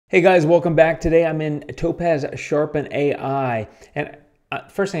Hey guys, welcome back. Today I'm in Topaz Sharpen AI. And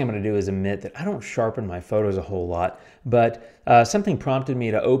first thing I'm going to do is admit that I don't sharpen my photos a whole lot, but something prompted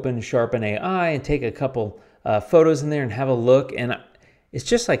me to open Sharpen AI and take a couple photos in there and have a look. And it's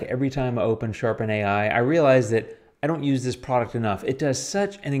just like every time I open Sharpen AI, I realize that I don't use this product enough. It does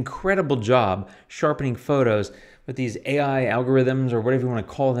such an incredible job sharpening photos with these AI algorithms or whatever you want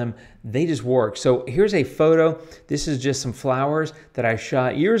to call them. They just work. So here's a photo. This is just some flowers that I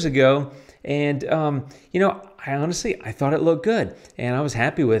shot years ago. And, I thought it looked good and I was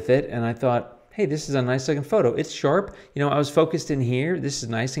happy with it. And I thought, hey, this is a nice looking photo. It's sharp. I was focused in here. This is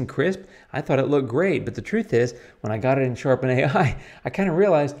nice and crisp. I thought it looked great. But the truth is, when I got it in Sharpen AI, I kind of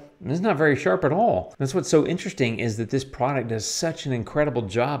realized it's not very sharp at all. That's what's so interesting is that this product does such an incredible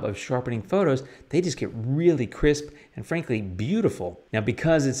job of sharpening photos. They just get really crisp and frankly beautiful. Now,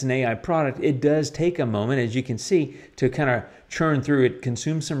 because it's an AI product, it does take a moment, as you can see, to kind of churn through it,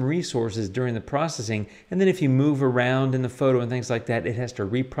 consume some resources during the processing. And then if you move around in the photo and things like that, it has to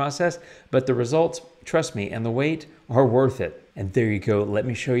reprocess. But the results, trust me, and the wait are worth it. And there you go. Let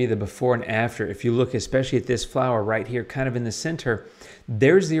me show you the before and after. If you look especially at this flower right here, kind of in the center,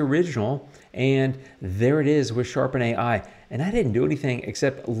 there's the original, and there it is with Sharpen AI. And I didn't do anything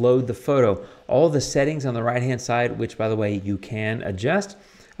except load the photo. All the settings on the right-hand side, which by the way, you can adjust.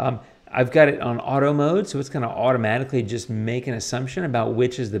 I've got it on auto mode, so it's going to automatically just make an assumption about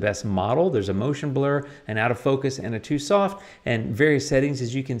which is the best model. There's a motion blur, an out of focus, and a too soft, and various settings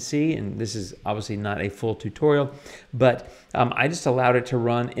as you can see. And this is obviously not a full tutorial, but I just allowed it to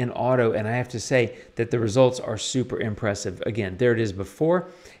run in auto, and I have to say that the results are super impressive. Again, there it is before,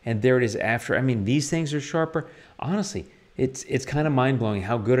 and there it is after. I mean, these things are sharper. Honestly, it's kind of mind-blowing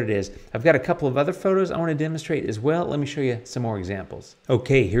how good it is. I've got a couple of other photos I want to demonstrate as well. Let me show you some more examples.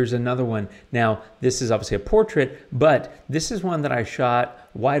 Okay, here's another one. Now, this is obviously a portrait, but this is one that I shot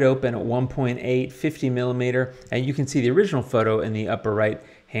wide open at 1.8, 50 millimeter, and you can see the original photo in the upper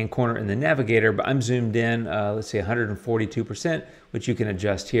right-hand corner in the navigator, but I'm zoomed in, let's say 142%, which you can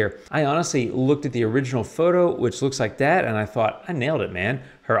adjust here. I honestly looked at the original photo, which looks like that, and I thought, I nailed it, man.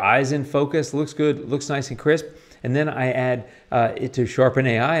 Her eyes in focus, looks good, looks nice and crisp. And then I add it to Sharpen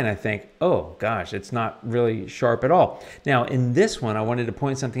AI and I think, oh gosh, it's not really sharp at all. Now in this one, I wanted to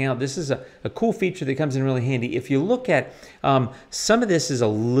point something out. This is a cool feature that comes in really handy. If you look at some of this is a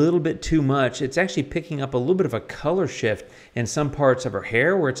little bit too much. It's actually picking up a little bit of a color shift in some parts of her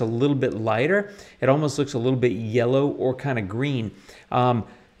hair where it's a little bit lighter. It almost looks a little bit yellow or kind of green.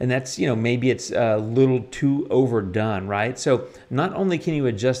 And that's, maybe it's a little too overdone, right? So not only can you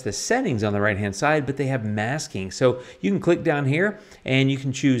adjust the settings on the right-hand side, but they have masking. So you can click down here and you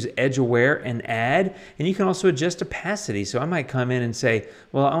can choose edge aware and add, and you can also adjust opacity. So I might come in and say,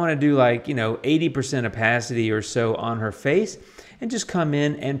 well, I want to do like, 80% opacity or so on her face, and just come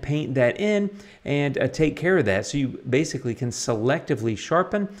in and paint that in and take care of that. So you basically can selectively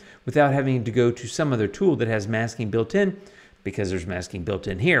sharpen without having to go to some other tool that has masking built in, because there's masking built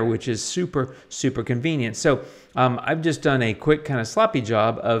in here, which is super, super convenient. So I've just done a quick kind of sloppy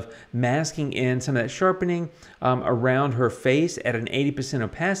job of masking in some of that sharpening around her face at an 80%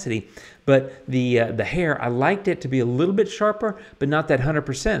 opacity. But the hair, I liked it to be a little bit sharper, but not that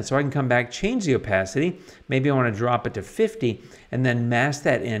 100%. So I can come back, change the opacity. Maybe I want to drop it to 50 and then mask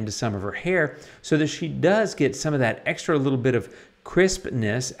that into some of her hair so that she does get some of that extra little bit of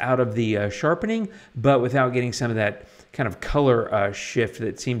crispness out of the sharpening, but without getting some of that kind of color shift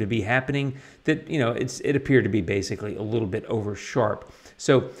that seemed to be happening that, it appeared to be basically a little bit over sharp.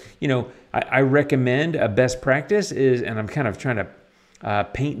 So, I recommend a best practice is, and I'm kind of trying to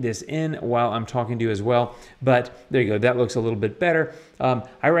paint this in while I'm talking to you as well, but there you go, that looks a little bit better.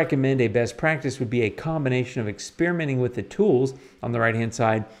 I recommend a best practice would be a combination of experimenting with the tools on the right hand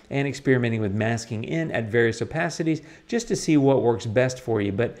side and experimenting with masking in at various opacities just to see what works best for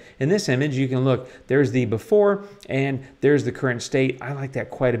you. But in this image you can look, there's the before and there's the current state. I like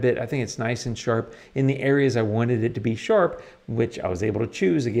that quite a bit. I think it's nice and sharp in the areas I wanted it to be sharp, which I was able to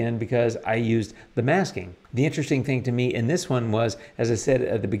choose again because I used the masking. The interesting thing to me in this one was, as I said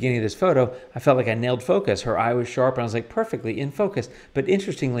at the beginning of this photo, I felt like I nailed focus. Her eye was sharp and I was like perfectly in focus. But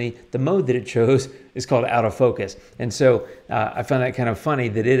interestingly, the mode that it chose is called out of focus. And so I found that kind of funny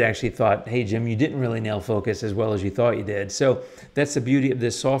that it actually thought, hey Jim, you didn't really nail focus as well as you thought you did. So that's the beauty of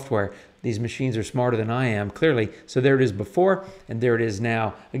this software. These machines are smarter than I am, clearly. So there it is before, and there it is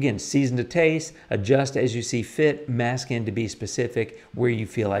now. Again, season to taste, adjust as you see fit, mask in to be specific where you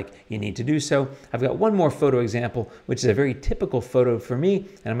feel like you need to do so. I've got one more photo example, which is a very typical photo for me,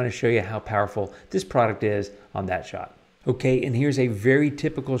 and I'm going to show you how powerful this product is on that shot. Okay, and here's a very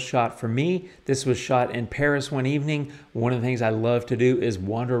typical shot for me. This was shot in Paris one evening. One of the things I love to do is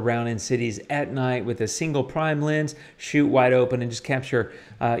wander around in cities at night with a single prime lens, shoot wide open, and just capture,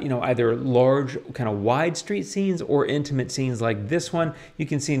 either large, kind of wide street scenes or intimate scenes like this one. You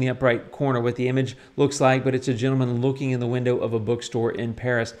can see in the upright corner what the image looks like, but it's a gentleman looking in the window of a bookstore in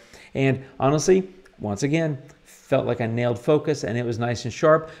Paris. And honestly, once again, felt like I nailed focus and it was nice and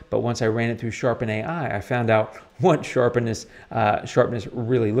sharp, but once I ran it through Sharpen AI, I found out what sharpness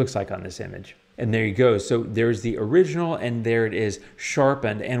really looks like on this image. And there you go. So there's the original and there it is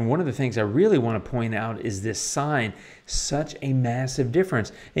sharpened. And one of the things I really want to point out is this sign. Such a massive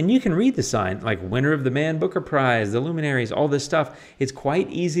difference. And you can read the sign, like winner of the Man Booker Prize, the luminaries, all this stuff. It's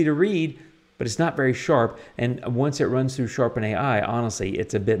quite easy to read, but it's not very sharp. And once it runs through Sharpen AI, honestly,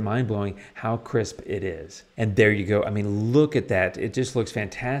 it's a bit mind-blowing how crisp it is. And there you go. I mean, look at that. It just looks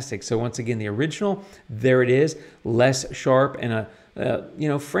fantastic. So once again, the original, there it is, less sharp and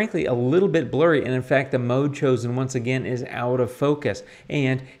frankly, a little bit blurry. And in fact, the mode chosen once again is out of focus.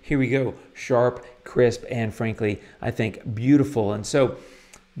 And here we go, sharp, crisp, and frankly, I think beautiful. And so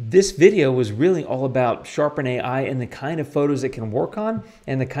this video was really all about Sharpen AI and the kind of photos it can work on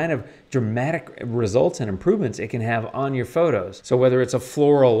and the kind of dramatic results and improvements it can have on your photos. So whether it's a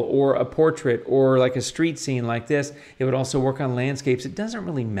floral or a portrait or like a street scene like this, it would also work on landscapes. It doesn't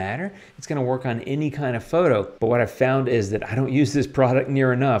really matter. It's going to work on any kind of photo. But what I've found is that I don't use this product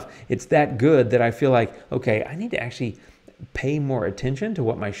near enough. It's that good that I feel like, okay, I need to actually pay more attention to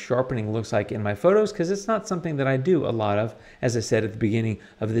what my sharpening looks like in my photos, because it's not something that I do a lot of, as I said at the beginning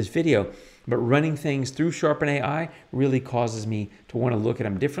of this video. But running things through Sharpen AI really causes me to want to look at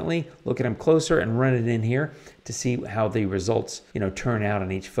them differently, look at them closer, and run it in here to see how the results, turn out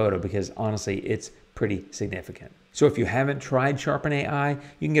on each photo, because honestly, it's pretty significant. So if you haven't tried Sharpen AI,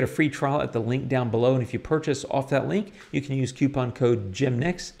 you can get a free trial at the link down below. And if you purchase off that link, you can use coupon code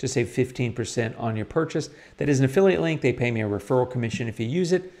GYMNIX to save 15% on your purchase. That is an affiliate link. They pay me a referral commission if you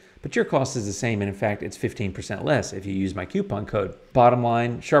use it, but your cost is the same. And in fact, it's 15% less if you use my coupon code. Bottom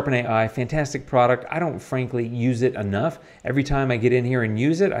line, Sharpen AI, fantastic product. I don't frankly use it enough. Every time I get in here and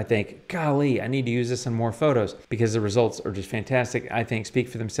use it, I think, golly, I need to use this in more photos, because the results are just fantastic. I think speak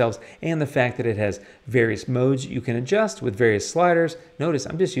for themselves, and the fact that it has various modes you can adjust with various sliders. Notice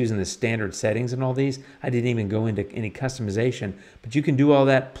I'm just using the standard settings in all these. I didn't even go into any customization, but you can do all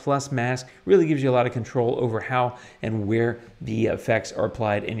that plus mask. Really gives you a lot of control over how and where the effects are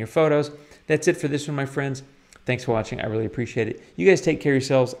applied in your photos. That's it for this one, my friends. Thanks for watching. I really appreciate it. You guys take care of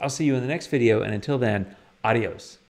yourselves. I'll see you in the next video. And until then, adios.